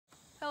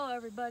Hello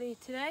everybody.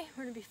 Today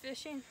we're going to be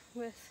fishing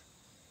with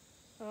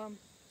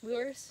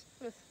lures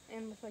with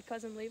my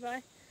cousin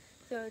Levi.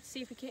 So let's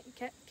see if we can't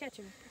catch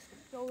him.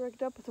 All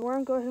rigged up with the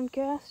worm. Go ahead and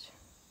cast.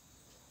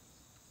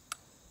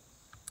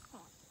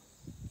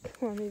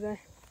 Come on, Levi.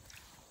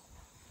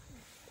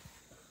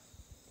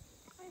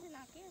 Why is it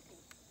not casting?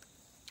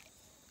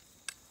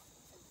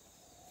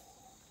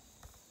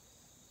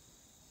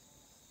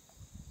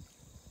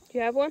 Do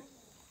you have one?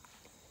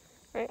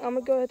 Alright, I'm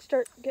going to go ahead and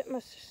start getting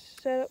my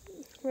setup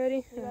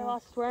ready. I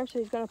lost his worm, so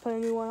he's going to put a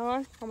new one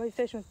on. I'm going to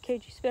be fishing with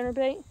KG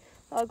spinnerbait,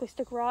 the ugly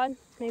stick rod.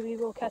 Maybe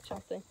we'll catch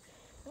something.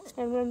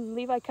 And when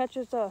Levi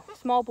catches a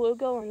small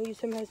bluegill, I'm going to use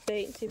him as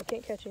bait and see if we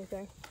can't catch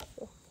anything.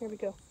 So here we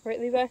go. Right,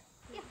 Levi?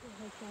 Yeah.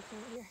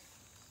 Here.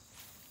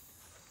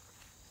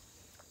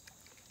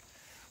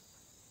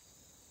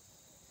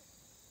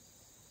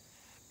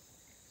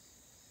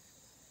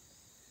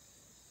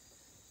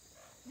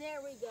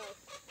 There we go.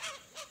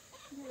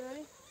 You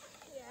ready?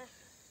 Yeah.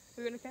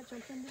 We're going to catch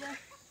something today?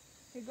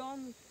 You're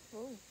going,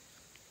 oh.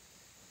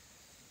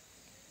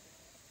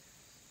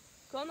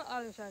 Go on the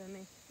other side of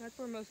me. That's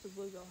where most of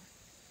the bluegill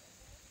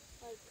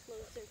are. Like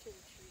closer to the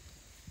tree.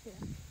 Yeah.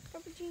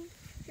 Papa G,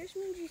 just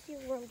means you see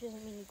a worm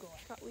doesn't mean you go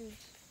out. Got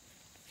weeds.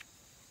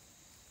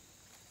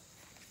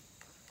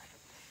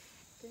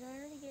 Did I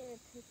already get it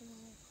taken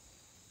away?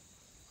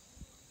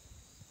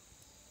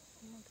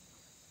 Come on.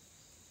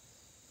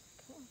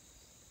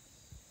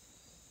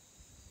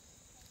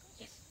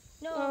 Yes.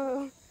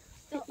 No.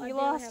 Still, you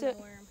lost it.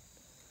 My worm.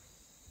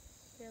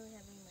 Barely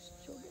having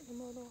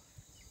my worm.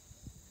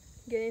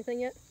 Get anything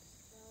yet?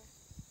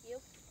 No. You?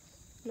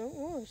 No.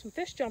 Oh, there's some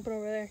fish jumping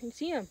over there. You can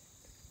see them.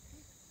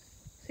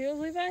 See those,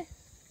 Levi? Yeah, I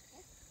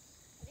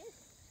did.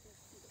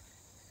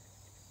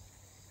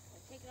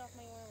 Take it off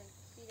my worm and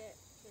feed it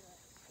to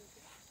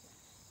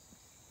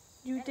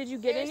the. Did you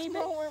get any?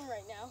 Small worm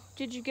right now.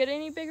 Did you get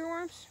any bigger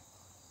worms?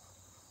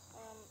 I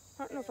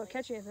don't know if I'll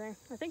Barely. catch anything.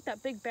 I think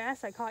that big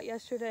bass I caught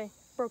yesterday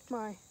broke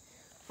my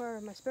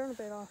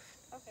spinnerbait off.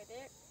 Okay,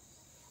 there.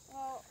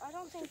 Well, I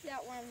don't think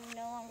that worm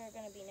no longer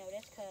going to be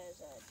noticed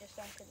because just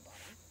sunk to the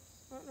bottom.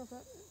 I don't know if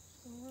that's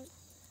gonna work.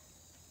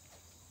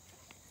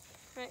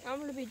 Alright, I'm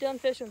gonna be done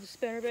fishing with the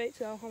spinnerbait,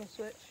 so I'm gonna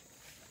switch.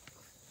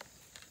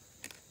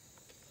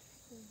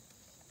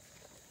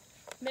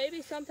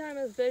 Maybe sometime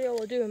in this video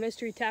we'll do a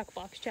mystery tackle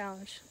box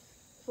challenge.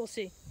 We'll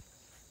see.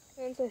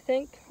 And I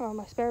think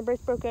my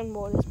spinnerbait's broken.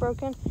 Well, it's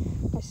broken.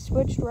 I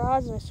switched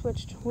rods and I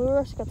switched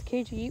lures. Got the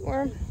KG eat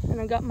worm, and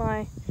I got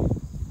my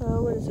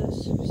what is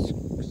this?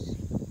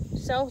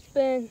 South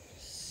Bend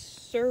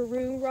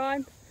Suru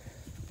rod.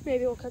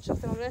 Maybe we'll catch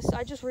something on this.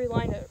 I just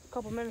relined it a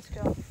couple minutes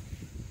ago. Oh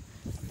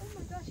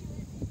my gosh,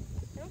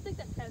 I don't think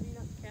that's heavy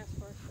enough to cast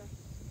for us.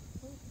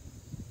 So.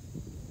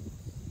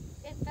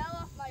 It fell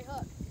off my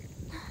hook.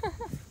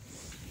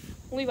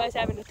 Levi's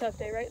having a tough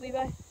day, right,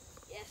 Levi?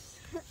 Yes.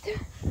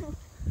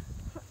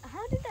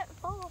 How did that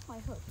fall off my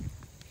hook?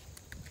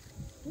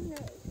 Who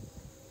knows?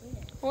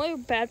 Only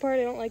bad part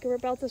I don't like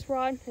about this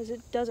rod is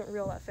it doesn't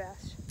reel that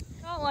fast.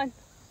 Got one.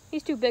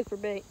 He's too big for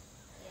bait.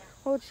 Yeah.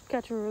 We'll just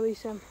catch and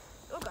release him.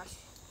 Oh gosh.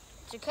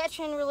 It's a catch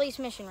and release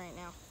mission right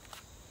now.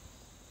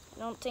 I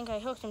don't think I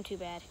hooked him too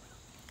bad.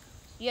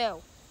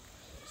 Yo.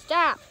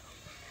 Stop.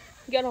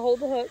 You gotta hold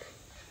the hook.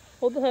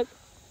 Hold the hook.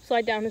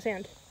 Slide down his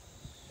hand.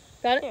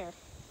 Got it? There.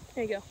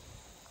 There you go.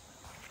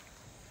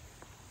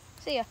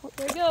 See ya. Oh,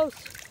 there he goes.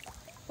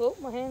 Oh,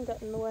 my hand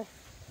got in the way.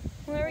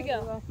 Well, there we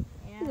go.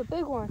 Yeah. He's a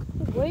big one.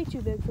 He's way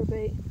too big for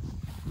bait.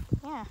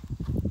 Yeah.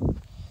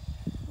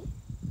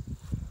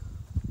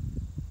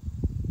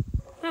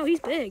 Oh,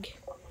 he's big.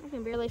 I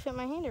can barely fit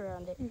my hand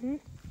around it. Mm-hmm.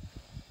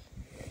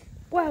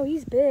 Wow,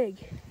 he's big.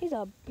 He's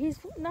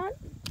not.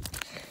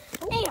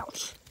 Oh.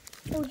 Ouch.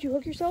 Oh, did you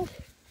hook yourself?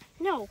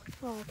 No.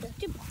 Oh, okay.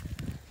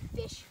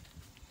 Fish.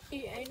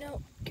 Yeah, I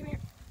know. Come here.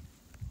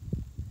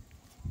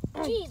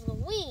 Jeez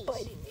Louise.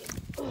 Biting me.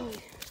 Oh.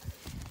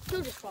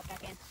 You'll just fall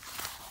back in.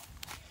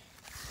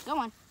 Go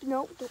on.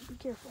 No, don't be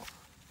careful.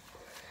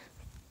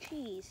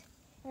 Jeez.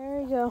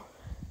 There you go.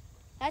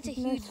 That's a Nice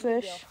huge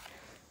fish.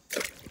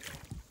 bluegill.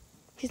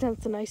 He's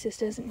not the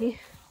nicest, isn't he?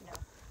 No.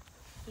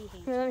 He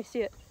hates Here, let me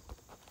see it.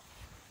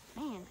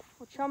 Man.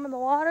 We'll chum in the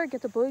water,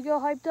 get the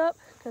bluegill hyped up,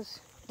 because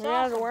we're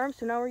out of the awesome. worms,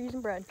 so now we're using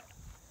bread.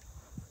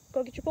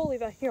 Go get your pole,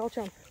 Levi. Here, I'll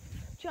chum.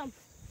 Chum.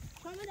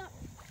 Chum it up.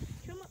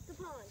 Chum up the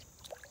pond.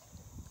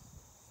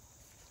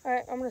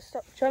 Alright, I'm going to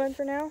stop chumming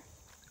for now.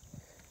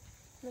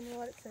 And then we'll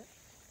let it sit.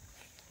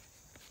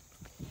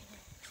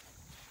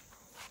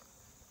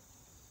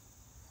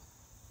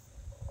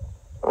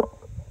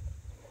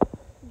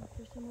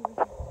 There's some over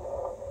here.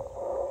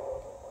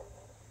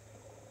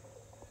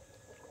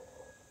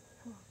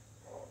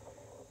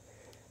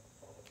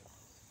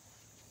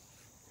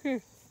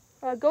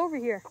 Go over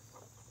here.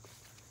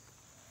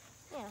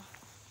 Yeah.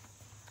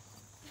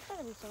 There's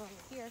gotta be some over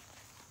here.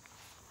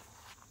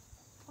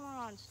 Come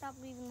on, stop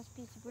leaving this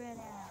piece of bread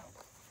out.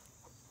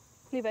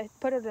 Levi,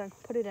 put it in.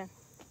 Put it in.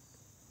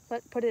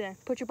 Put it in.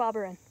 Put your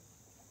bobber in.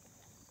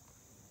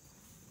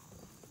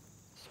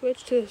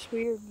 Switch to this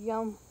weird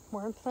yum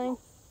worm thing.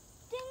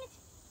 Dang it.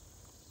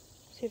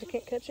 See if I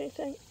can't catch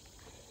anything.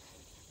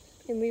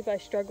 And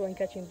Levi's struggling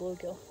catching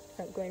bluegill. It's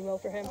not going well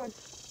for him.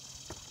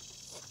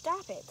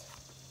 Stop it.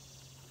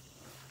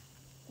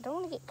 I don't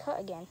want to get cut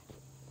again.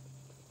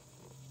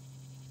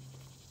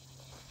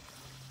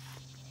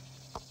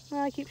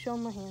 Well, I keep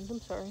showing my hands.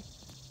 I'm sorry.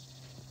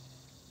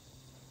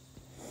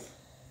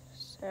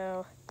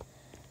 So,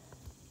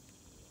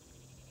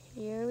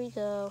 here we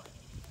go.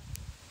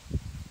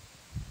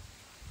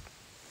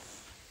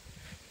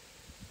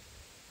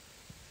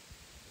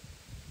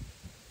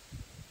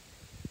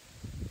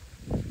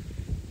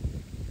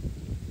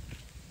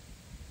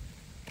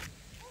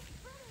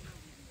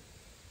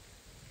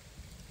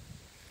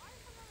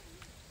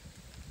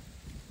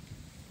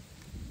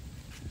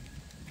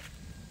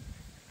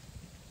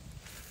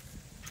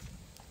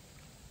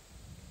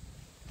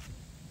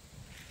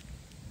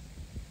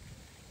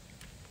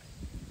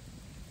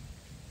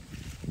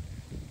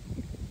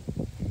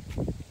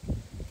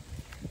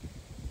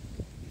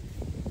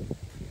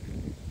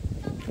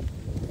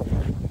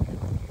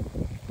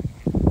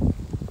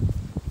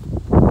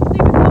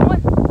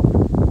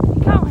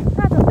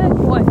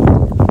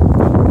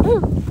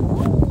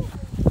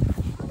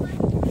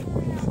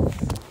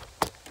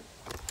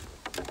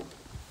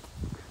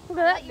 Look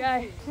at that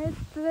guy. It's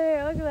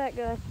there. Look at that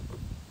guy.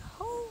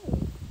 Oh.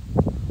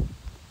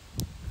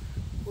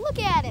 Look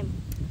at him.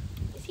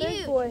 He's Big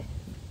huge. boy.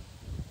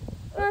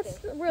 That's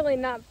really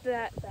not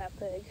that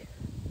big.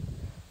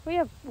 We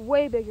have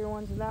way bigger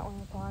ones than that one in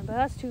the pond, but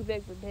that's too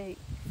big for bait.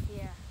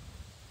 Yeah.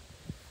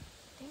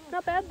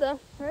 Not bad though,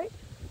 right?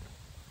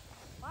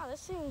 Wow,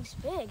 this thing's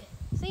big.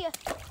 See ya.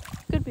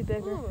 Could be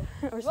bigger. Ooh,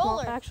 or small,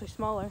 roller. actually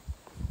smaller.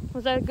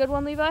 Was that a good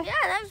one, Levi? Yeah,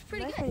 that was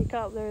pretty Nice good. one you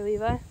caught up there,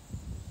 Levi.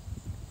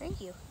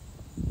 Thank you.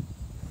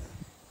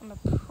 I'm a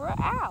pro.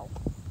 Ow.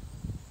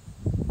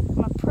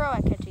 I'm a pro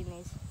at catching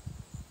these.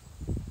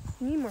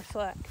 You need more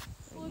slack.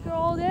 Bluegill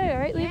all day,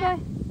 right, Yeah.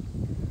 Levi?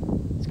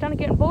 It's kind of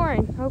getting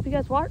boring. I hope you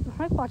guys like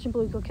watching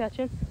bluegill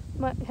catching.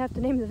 Might have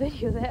to name the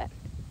video that.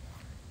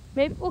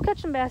 Maybe we'll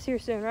catch some bass here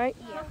soon, right?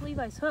 Yeah.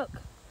 Levi's hook.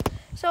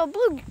 So a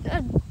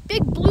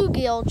big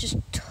bluegill just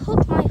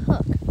took my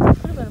hook. Could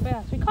have been a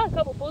bass. We caught a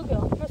couple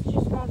bluegill. Must have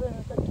just gone in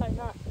a tight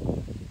knot.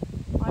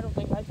 I don't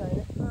think I tied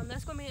it.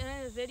 That's going to be the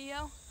end of the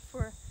video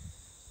for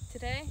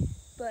today.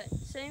 But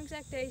same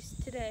exact day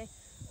today,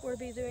 we'll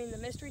be doing the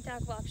mystery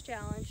tackle box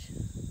challenge.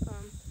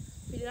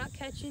 We did not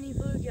catch any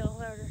bluegill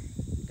that are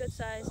good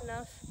size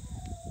enough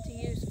to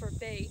use for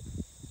bait,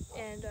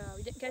 and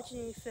we didn't catch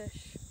any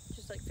fish,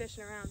 just like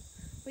fishing around.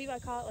 Levi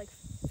caught like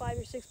 5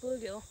 or 6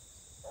 bluegill.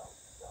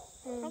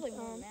 And, Probably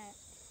more than that.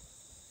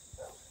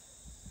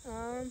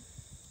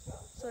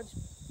 So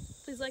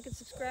please like and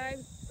subscribe.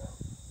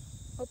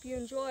 Hope you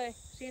enjoy.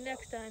 See you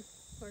next time,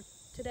 or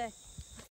today.